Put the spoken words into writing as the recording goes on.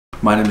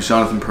My name is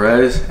Jonathan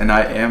Perez, and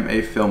I am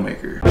a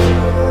filmmaker.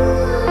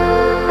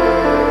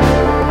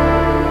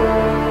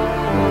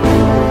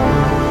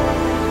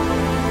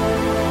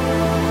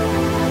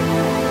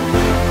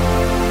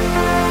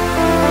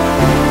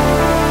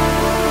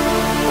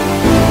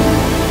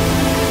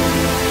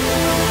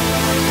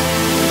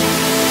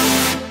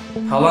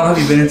 How long have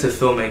you been into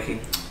filmmaking?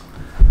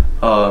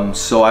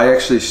 So I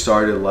actually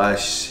started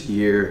last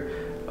year,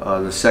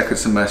 the second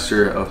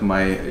semester of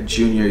my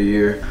junior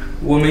year.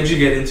 What made you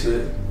get into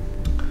it?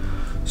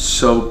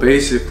 So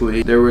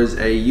basically, there was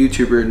a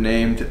YouTuber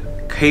named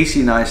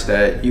Casey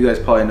Neistat. You guys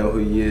probably know who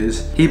he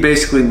is. He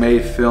basically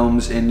made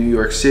films in New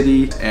York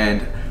City,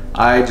 and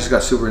I just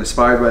got super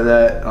inspired by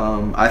that.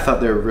 I thought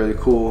they were really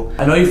cool.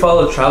 I know you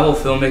follow travel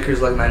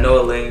filmmakers like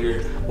Nainoa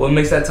Langer. What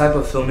makes that type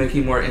of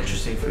filmmaking more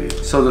interesting for you?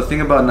 So the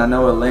thing about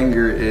Nainoa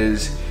Langer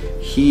is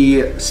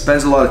he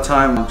spends a lot of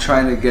time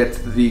trying to get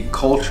the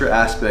culture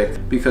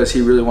aspect because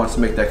he really wants to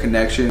make that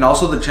connection. And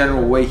also the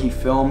general way he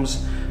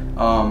films,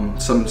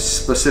 some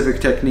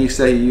specific techniques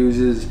that he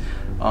uses.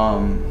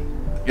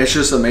 It's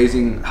just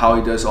amazing how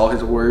he does all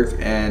his work,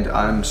 and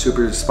I'm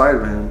super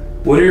inspired by him.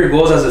 What are your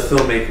goals as a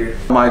filmmaker?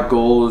 My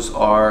goals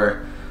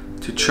are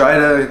to try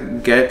to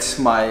get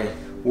my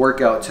work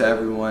out to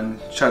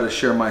everyone, try to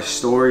share my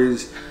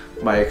stories,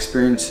 my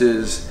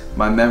experiences,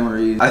 my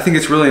memories. I think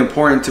it's really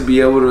important to be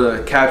able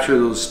to capture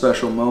those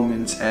special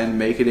moments and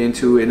make it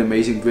into an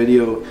amazing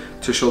video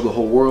to show the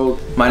whole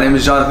world. My name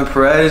is Jonathan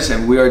Perez,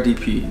 and we are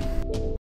DP.